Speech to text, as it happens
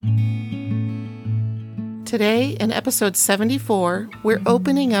Today, in episode 74, we're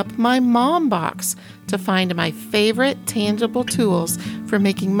opening up my mom box to find my favorite tangible tools for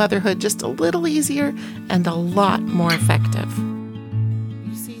making motherhood just a little easier and a lot more effective.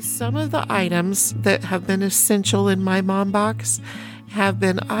 You see, some of the items that have been essential in my mom box have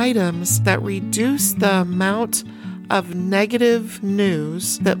been items that reduce the amount of negative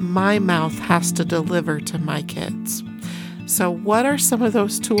news that my mouth has to deliver to my kids. So what are some of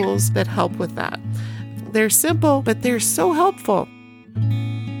those tools that help with that? They're simple, but they're so helpful.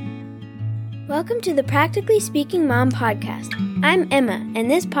 Welcome to the Practically Speaking Mom podcast. I'm Emma, and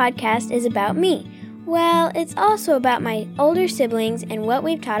this podcast is about me. Well, it's also about my older siblings and what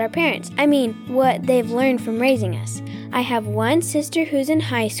we've taught our parents. What they've learned from raising us. I have one sister who's in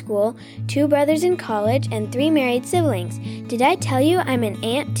high school, 2 brothers in college, and 3 married siblings. Did I tell you I'm an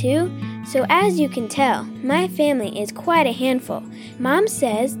aunt too? So as you can tell, my family is quite a handful. Mom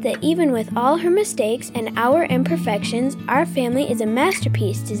says that even with all her mistakes and our imperfections, our family is a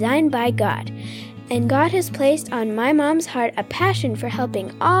masterpiece designed by God. And God has placed on my mom's heart a passion for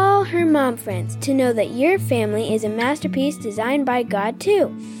helping all her mom friends to know that your family is a masterpiece designed by God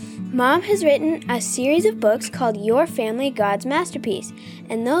too. Mom has written a series of books called Your Family, God's Masterpiece,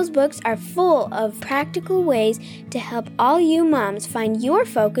 and those books are full of practical ways to help all you moms find your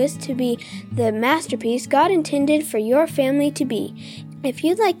focus to be the masterpiece God intended for your family to be. If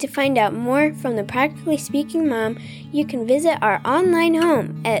you'd like to find out more from the Practically Speaking Mom, you can visit our online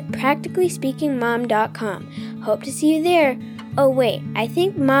home at practicallyspeakingmom.com. Hope to see you there. Oh wait, I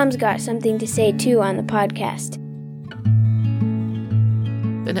think Mom's got something to say too on the podcast.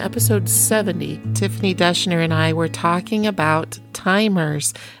 In episode 70, Tiffany Deschner and I were talking about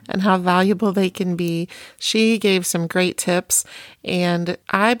timers and how valuable they can be. She gave some great tips, and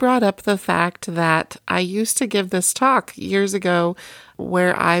I brought up the fact that I used to give this talk years ago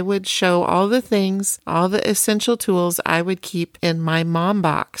where I would show all the things, all the essential tools I would keep in my mom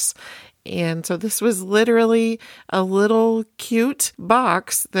box. And so this was literally a little cute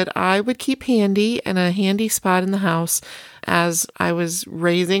box that I would keep handy in a handy spot in the house as I was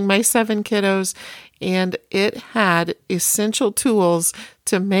raising my 7 kiddos. And it had essential tools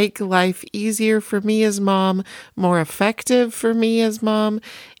to make life easier for me as mom, more effective for me as mom,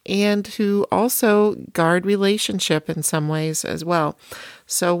 and to also guard relationship in some ways as well.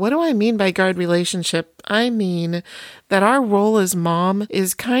 So what do I mean by guard relationship? I mean that our role as mom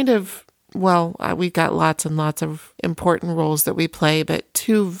is we've got lots and lots of important roles that we play, but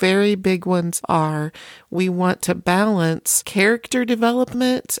 2 very big ones are we want to balance character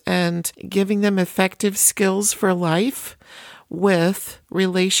development and giving them effective skills for life with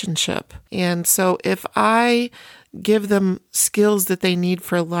relationship. And so if I give them skills that they need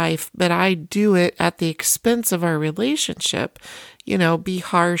for life, but I do it at the expense of our relationship, be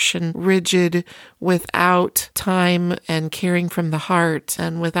harsh and rigid without time and caring from the heart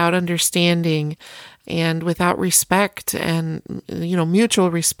and without understanding and without respect and, mutual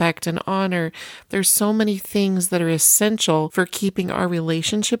respect and honor. There's so many things that are essential for keeping our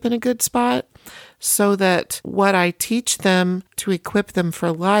relationship in a good spot so that what I teach them to equip them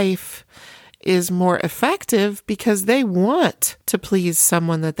for life is more effective because they want to please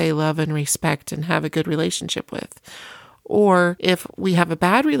someone that they love and respect and have a good relationship with. Or if we have a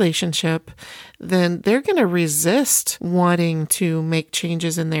bad relationship, then they're going to resist wanting to make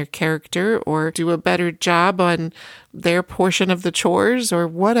changes in their character or do a better job on their portion of the chores or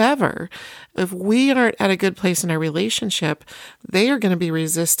whatever. If we aren't at a good place in our relationship, they are going to be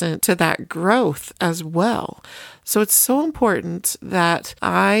resistant to that growth as well. So it's so important that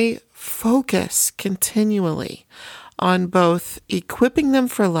I focus continually on both equipping them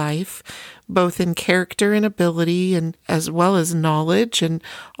for life, both in character and ability and as well as knowledge and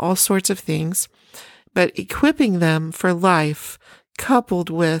all sorts of things, but equipping them for life coupled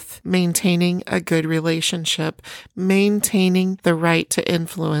with maintaining a good relationship, maintaining the right to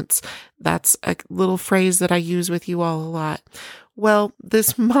influence. That's a little phrase that I use with you all a lot. Well,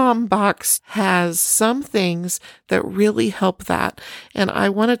 this mom box has some things that really help that, and I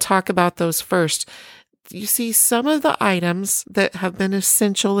want to talk about those first. You see, some of the items that have been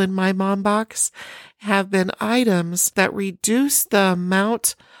essential in my mom box have been items that reduce the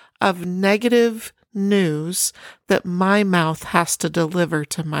amount of negative news that my mouth has to deliver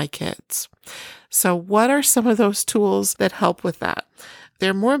to my kids. So what are some of those tools that help with that?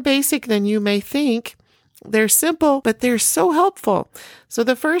 They're more basic than you may think. They're simple, but they're so helpful. So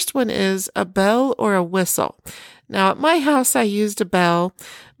the first one is a bell or a whistle. Now, at my house, I used a bell,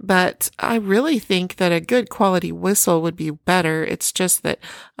 but I really think that a good quality whistle would be better. It's just that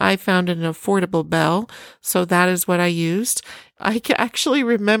I found an affordable bell, so that is what I used. I can actually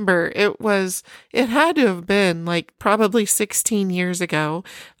remember it had to have been like probably 16 years ago.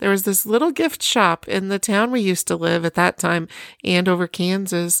 There was this little gift shop in the town we used to live at that time, Andover,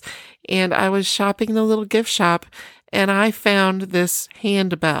 Kansas. And I was shopping the little gift shop and I found this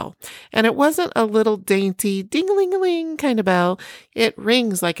handbell. And it wasn't a little dainty ding-a-ling-a-ling kind of bell. It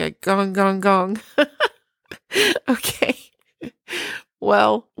rings like a gong, gong, gong. Okay.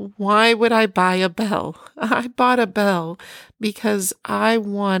 Well, why would I buy a bell? I bought a bell because I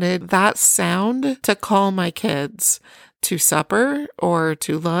wanted that sound to call my kids to supper or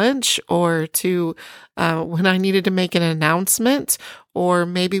to lunch or to when I needed to make an announcement, or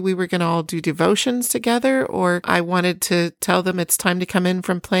maybe we were going to all do devotions together, or I wanted to tell them it's time to come in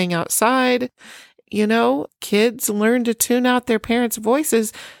from playing outside. You know, kids learn to tune out their parents'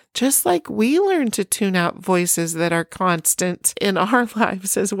 voices just like we learn to tune out voices that are constant in our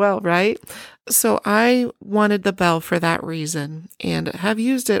lives as well, right? So I wanted the bell for that reason and have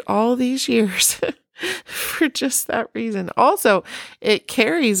used it all these years for just that reason. Also, it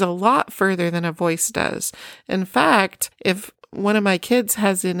carries a lot further than a voice does. In fact, if one of my kids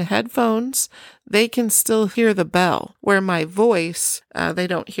has in headphones, they can still hear the bell, where my voice, they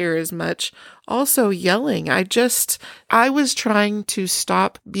don't hear as much. Also yelling. I was trying to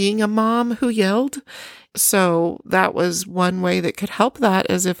stop being a mom who yelled. So that was one way that could help that,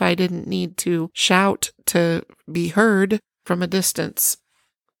 as if I didn't need to shout to be heard from a distance.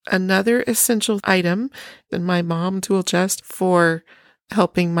 Another essential item in my mom tool chest for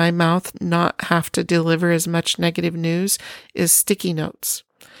helping my mouth not have to deliver as much negative news is sticky notes.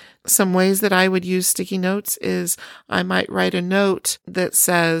 Some ways that I would use sticky notes is I might write a note that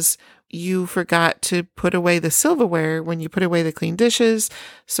says, you forgot to put away the silverware when you put away the clean dishes,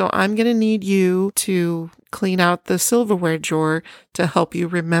 so I'm going to need you to clean out the silverware drawer to help you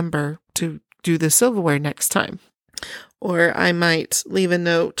remember to do the silverware next time. Or I might leave a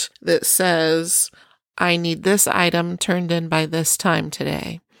note that says, I need this item turned in by this time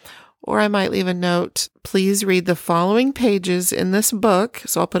today. Or I might leave a note, please read the following pages in this book.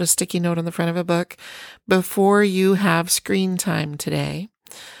 So I'll put a sticky note on the front of a book before you have screen time today.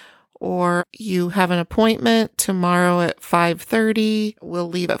 Or you have an appointment tomorrow at 5:30. We'll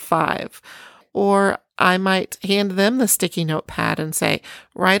leave at 5. Or I might hand them the sticky note pad and say,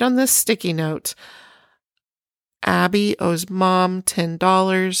 write on this sticky note, Abby owes mom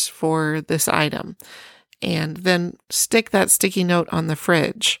 $10 for this item. And then stick that sticky note on the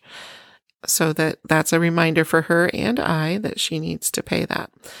fridge so that that's a reminder for her and I that she needs to pay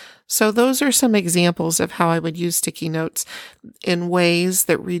that. So those are some examples of how I would use sticky notes in ways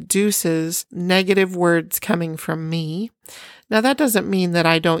that reduces negative words coming from me. Now, that doesn't mean that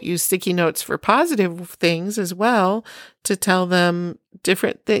I don't use sticky notes for positive things as well, to tell them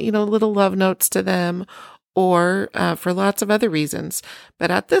different, little love notes to them, or for lots of other reasons. But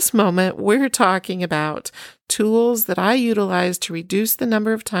at this moment, we're talking about tools that I utilize to reduce the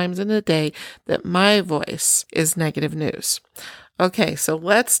number of times in a day that my voice is negative news. Okay, so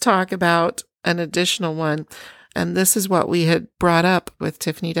let's talk about an additional one. And this is what we had brought up with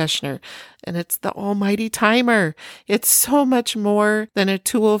Tiffany Deschner, and it's the almighty timer. It's so much more than a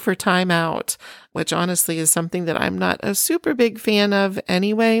tool for timeout, which honestly is something that I'm not a super big fan of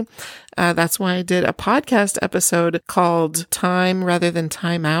anyway. That's why I did a podcast episode called Time Rather Than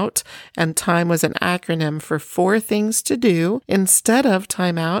Timeout, and time was an acronym for 4 things to do instead of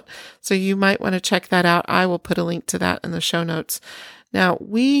timeout. So you might want to check that out. I will put a link to that in the show notes. Now,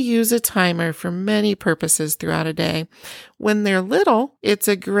 we use a timer for many purposes throughout a day. When they're little, it's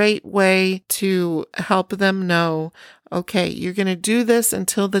a great way to help them know, okay, you're going to do this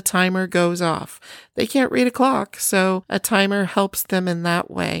until the timer goes off. They can't read a clock, so a timer helps them in that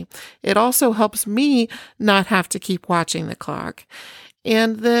way. It also helps me not have to keep watching the clock.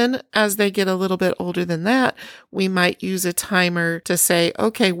 And then as they get a little bit older than that, we might use a timer to say,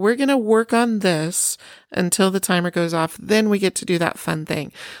 okay, we're going to work on this until the timer goes off. Then we get to do that fun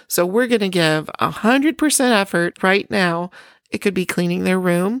thing. So we're going to give 100% effort right now. It could be cleaning their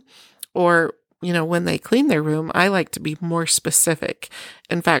room, or when they clean their room, I like to be more specific.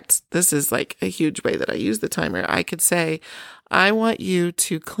 In fact, this is like a huge way that I use the timer. I could say, I want you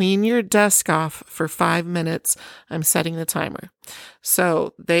to clean your desk off for 5 minutes. I'm setting the timer.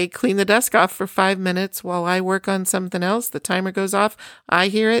 So they clean the desk off for 5 minutes while I work on something else. The timer goes off. I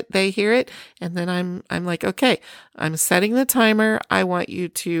hear it. They hear it. And then I'm like, okay, I'm setting the timer. I want you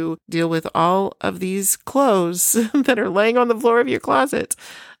to deal with all of these clothes that are laying on the floor of your closet.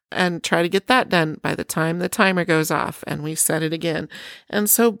 and try to get that done by the time the timer goes off and we set it again. And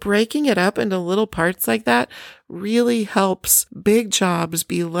so breaking it up into little parts like that really helps big jobs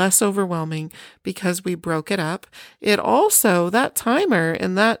be less overwhelming because we broke it up. It also, that timer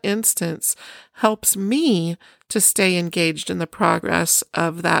in that instance, helps me to stay engaged in the progress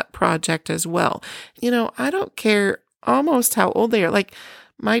of that project as well. I don't care almost how old they are. Like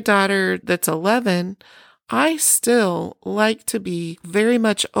my daughter that's 11, I still like to be very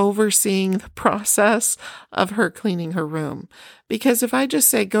much overseeing the process of her cleaning her room. Because if I just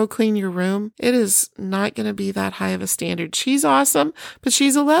say, go clean your room, it is not going to be that high of a standard. She's awesome, but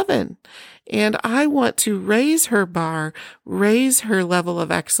she's 11. And I want to raise her bar, raise her level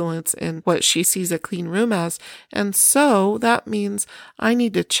of excellence in what she sees a clean room as. And so that means I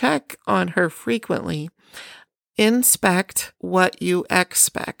need to check on her frequently. Inspect what you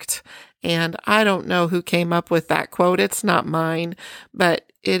expect. And I don't know who came up with that quote. It's not mine, but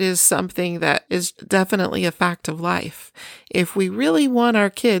it is something that is definitely a fact of life. If we really want our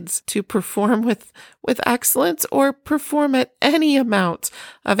kids to perform with excellence or perform at any amount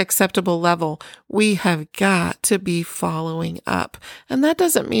of acceptable level, we have got to be following up. And that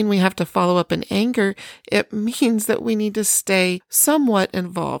doesn't mean we have to follow up in anger. It means that we need to stay somewhat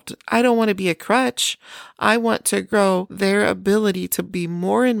involved. I don't want to be a crutch. I want to grow their ability to be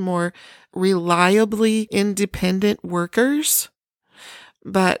more and more reliably independent workers.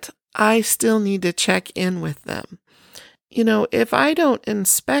 But I still need to check in with them. If I don't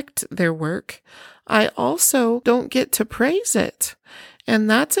inspect their work, I also don't get to praise it. And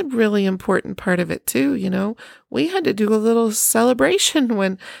that's a really important part of it too. We had to do a little celebration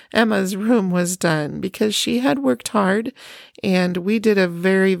when Emma's room was done because she had worked hard and we did a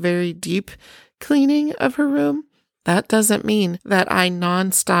very, very deep cleaning of her room. That doesn't mean that I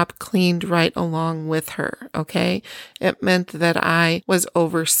nonstop cleaned right along with her, okay? It meant that I was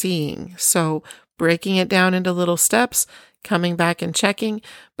overseeing. So breaking it down into little steps, coming back and checking,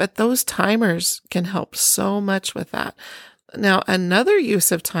 but those timers can help so much with that. Now, another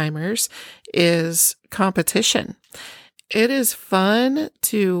use of timers is competition. It is fun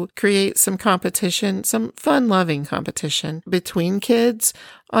to create some competition, some fun-loving competition between kids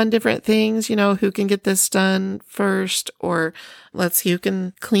on different things, who can get this done first, or let's see who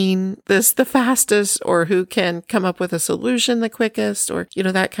can clean this the fastest, or who can come up with a solution the quickest, or,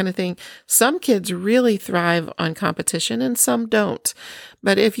 that kind of thing. Some kids really thrive on competition and some don't.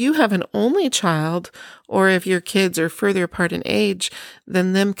 But if you have an only child, or if your kids are further apart in age,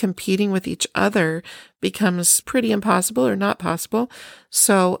 then them competing with each other becomes pretty impossible or not possible.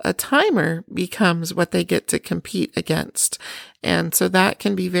 So a timer becomes what they get to compete against. And so that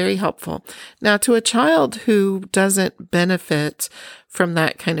can be very helpful. Now, to a child who doesn't benefit from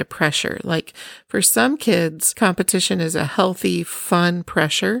that kind of pressure, like for some kids, competition is a healthy, fun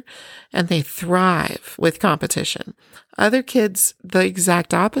pressure, and they thrive with competition. Other kids, the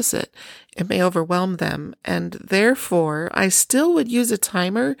exact opposite. It may overwhelm them. And therefore, I still would use a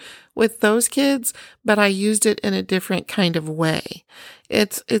timer with those kids, but I used it in a different kind of way.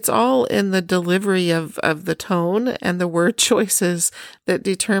 It's all in the delivery of the tone and the word choices that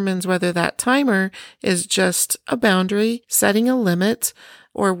determines whether that timer is just a boundary, setting a limit,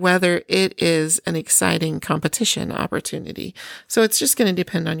 or whether it is an exciting competition opportunity. So it's just going to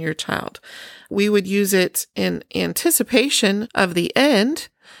depend on your child. We would use it in anticipation of the end.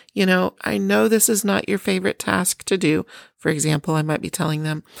 I know this is not your favorite task to do. For example, I might be telling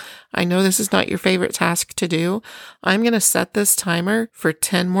them, I know this is not your favorite task to do. I'm going to set this timer for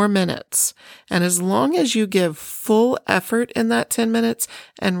 10 more minutes. And as long as you give full effort in that 10 minutes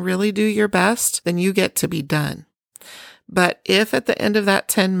and really do your best, then you get to be done. But if at the end of that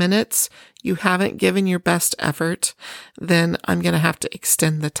 10 minutes, you haven't given your best effort, then I'm going to have to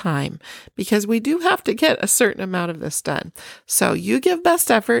extend the time because we do have to get a certain amount of this done. So you give best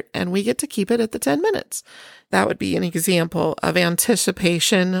effort and we get to keep it at the 10 minutes. That would be an example of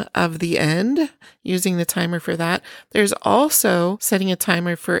anticipation of the end, using the timer for that. There's also setting a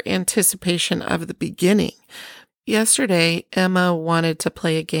timer for anticipation of the beginning. Yesterday, Emma wanted to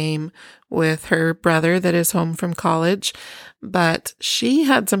play a game with her brother that is home from college, but she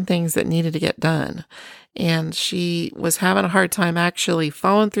had some things that needed to get done, and she was having a hard time actually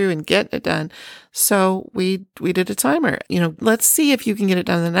following through and getting it done. So we did a timer. Let's see if you can get it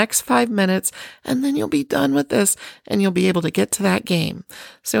done in the next 5 minutes, and then you'll be done with this, and you'll be able to get to that game.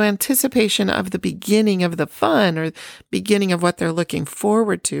 So anticipation of the beginning of the fun or beginning of what they're looking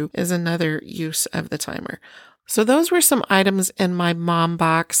forward to is another use of the timer. So those were some items in my mom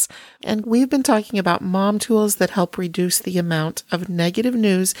box, and we've been talking about mom tools that help reduce the amount of negative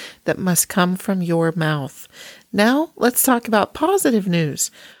news that must come from your mouth. Now let's talk about positive news.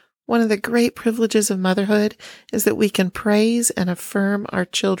 One of the great privileges of motherhood is that we can praise and affirm our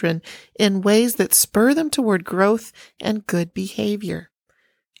children in ways that spur them toward growth and good behavior.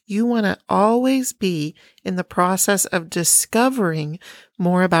 You want to always be in the process of discovering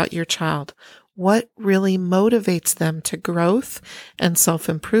more about your child, what really motivates them to growth and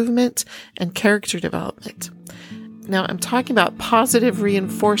self-improvement and character development. Now, I'm talking about positive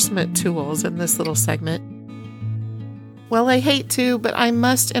reinforcement tools in this little segment. Well, I hate to, but I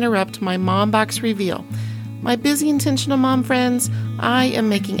must interrupt my Mom Box reveal. My busy intentional mom friends, I am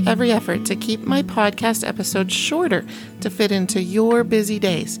making every effort to keep my podcast episodes shorter to fit into your busy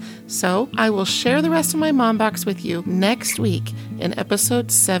days. So I will share the rest of my Mom Box with you next week in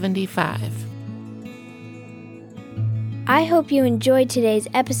episode 75. I hope you enjoyed today's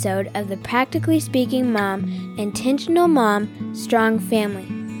episode of the Practically Speaking Mom, Intentional Mom, Strong Family.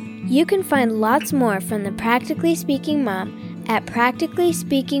 You can find lots more from the Practically Speaking Mom at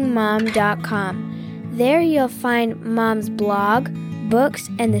practicallyspeakingmom.com. There you'll find Mom's blog, books,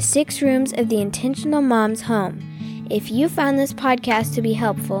 and the 6 rooms of the Intentional Mom's home. If you found this podcast to be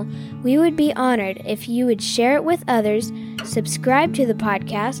helpful, we would be honored if you would share it with others, subscribe to the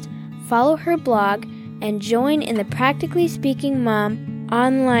podcast, follow her blog, and join in the Practically Speaking Mom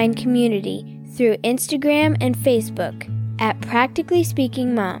online community through Instagram and Facebook at Practically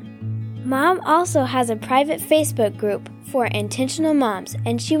Speaking Mom. Mom also has a private Facebook group for intentional moms,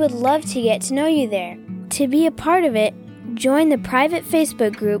 and she would love to get to know you there. To be a part of it, join the private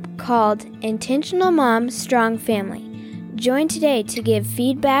Facebook group called Intentional Mom Strong Family. Join today to give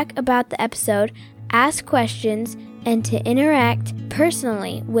feedback about the episode, ask questions, and to interact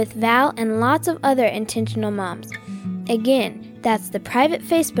personally with Val and lots of other intentional moms. Again, that's the private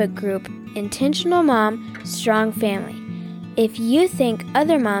Facebook group, Intentional Mom Strong Family. If you think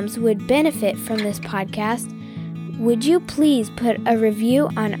other moms would benefit from this podcast, would you please put a review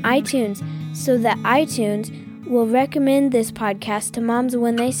on iTunes so that iTunes will recommend this podcast to moms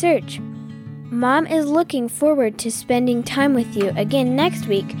when they search? Mom is looking forward to spending time with you again next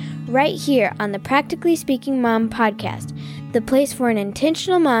week, right here on the Practically Speaking Mom podcast, the place for an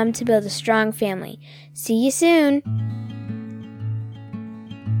intentional mom to build a strong family. See you soon!